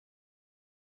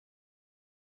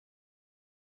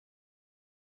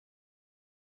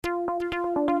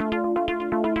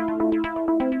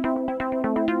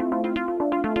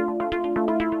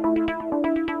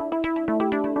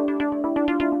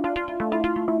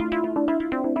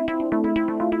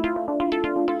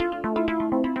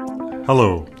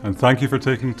Hello, and thank you for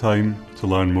taking time to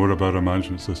learn more about our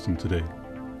management system today.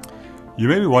 You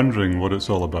may be wondering what it's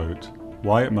all about,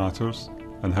 why it matters,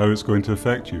 and how it's going to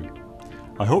affect you.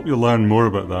 I hope you'll learn more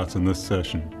about that in this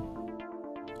session.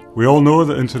 We all know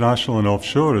that international and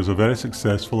offshore is a very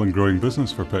successful and growing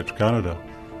business for Petro Canada,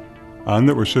 and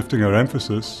that we're shifting our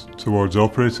emphasis towards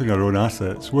operating our own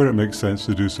assets where it makes sense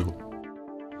to do so.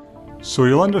 So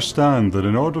you'll understand that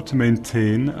in order to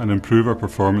maintain and improve our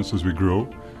performance as we grow,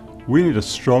 we need a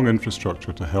strong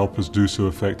infrastructure to help us do so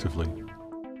effectively.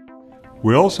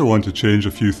 We also want to change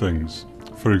a few things.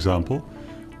 For example,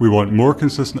 we want more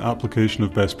consistent application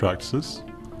of best practices,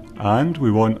 and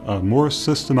we want a more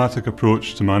systematic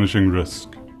approach to managing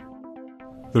risk.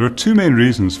 There are two main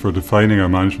reasons for defining our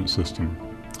management system.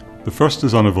 The first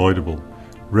is unavoidable.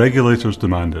 Regulators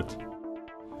demand it.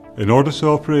 In order to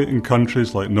operate in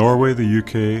countries like Norway, the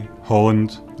UK,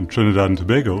 Holland, and Trinidad and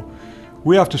Tobago,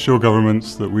 we have to show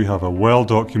governments that we have a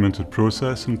well-documented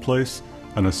process in place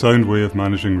and a sound way of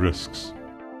managing risks.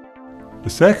 The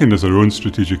second is our own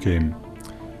strategic aim.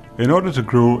 In order to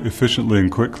grow efficiently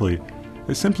and quickly,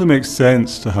 it simply makes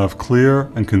sense to have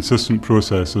clear and consistent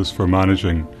processes for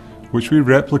managing, which we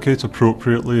replicate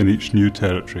appropriately in each new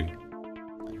territory.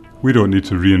 We don't need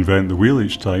to reinvent the wheel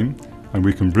each time, and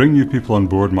we can bring new people on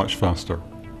board much faster.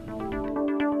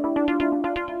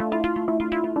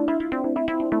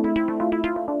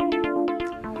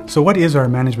 So what is our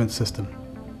management system?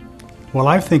 Well,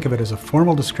 I think of it as a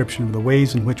formal description of the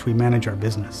ways in which we manage our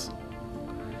business.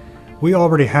 We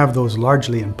already have those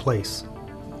largely in place.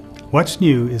 What's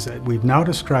new is that we've now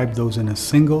described those in a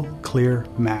single, clear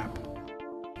map.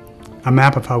 A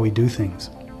map of how we do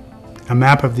things. A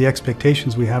map of the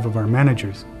expectations we have of our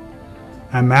managers.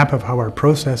 A map of how our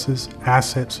processes,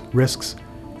 assets, risks,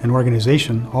 and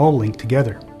organization all link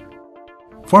together.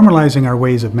 Formalizing our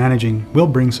ways of managing will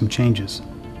bring some changes.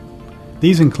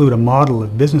 These include a model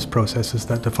of business processes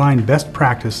that define best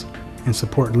practice and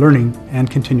support learning and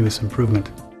continuous improvement.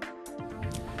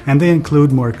 And they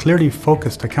include more clearly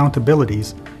focused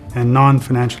accountabilities and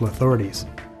non-financial authorities.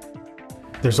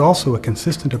 There's also a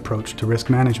consistent approach to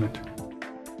risk management.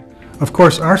 Of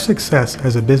course, our success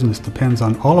as a business depends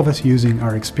on all of us using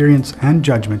our experience and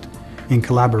judgment in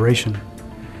collaboration,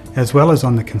 as well as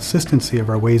on the consistency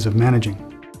of our ways of managing.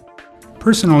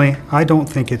 Personally, I don't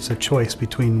think it's a choice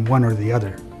between one or the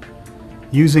other.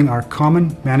 Using our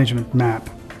common management map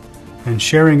and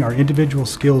sharing our individual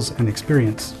skills and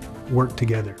experience work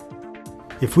together.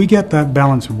 If we get that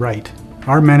balance right,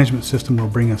 our management system will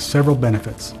bring us several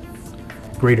benefits: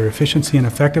 greater efficiency and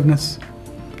effectiveness,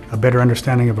 a better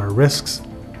understanding of our risks,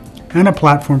 and a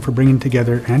platform for bringing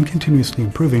together and continuously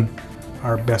improving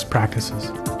our best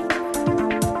practices.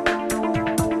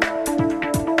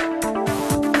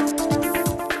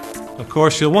 Of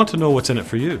course, you'll want to know what's in it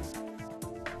for you.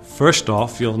 First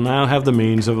off, you'll now have the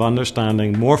means of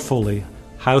understanding more fully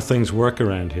how things work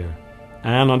around here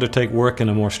and undertake work in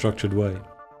a more structured way.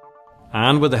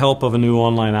 And with the help of a new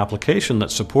online application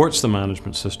that supports the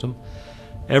management system,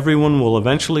 everyone will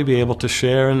eventually be able to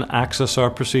share and access our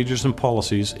procedures and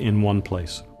policies in one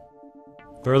place.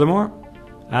 Furthermore,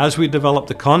 as we develop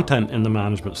the content in the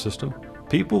management system,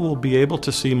 people will be able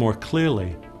to see more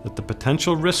clearly that the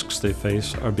potential risks they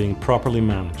face are being properly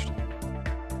managed.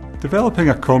 Developing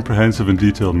a comprehensive and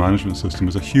detailed management system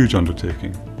is a huge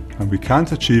undertaking, and we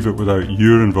can't achieve it without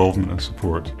your involvement and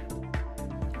support.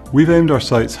 We've aimed our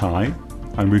sights high,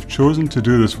 and we've chosen to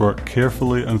do this work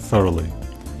carefully and thoroughly.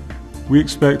 We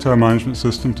expect our management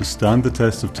system to stand the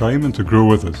test of time and to grow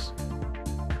with us.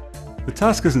 The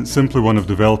task isn't simply one of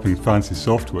developing fancy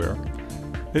software.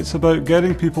 It's about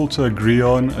getting people to agree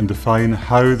on and define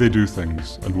how they do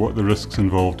things and what the risks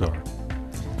involved are.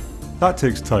 That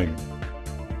takes time.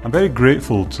 I'm very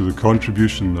grateful to the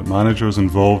contribution that managers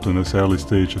involved in this early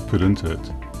stage have put into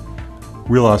it.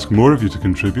 We'll ask more of you to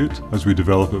contribute as we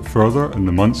develop it further in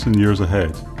the months and years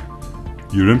ahead.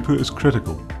 Your input is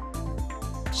critical.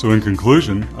 So in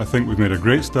conclusion, I think we've made a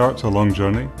great start to a long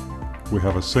journey. We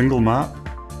have a single map,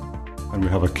 and we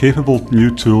have a capable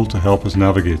new tool to help us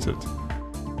navigate it.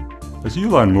 As you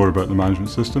learn more about the management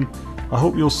system, I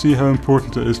hope you'll see how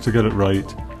important it is to get it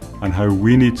right and how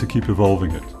we need to keep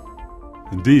evolving it.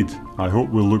 Indeed, I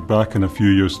hope we'll look back in a few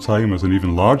years' time as an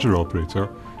even larger operator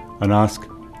and ask,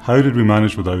 how did we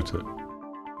manage without it?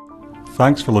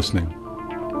 Thanks for listening.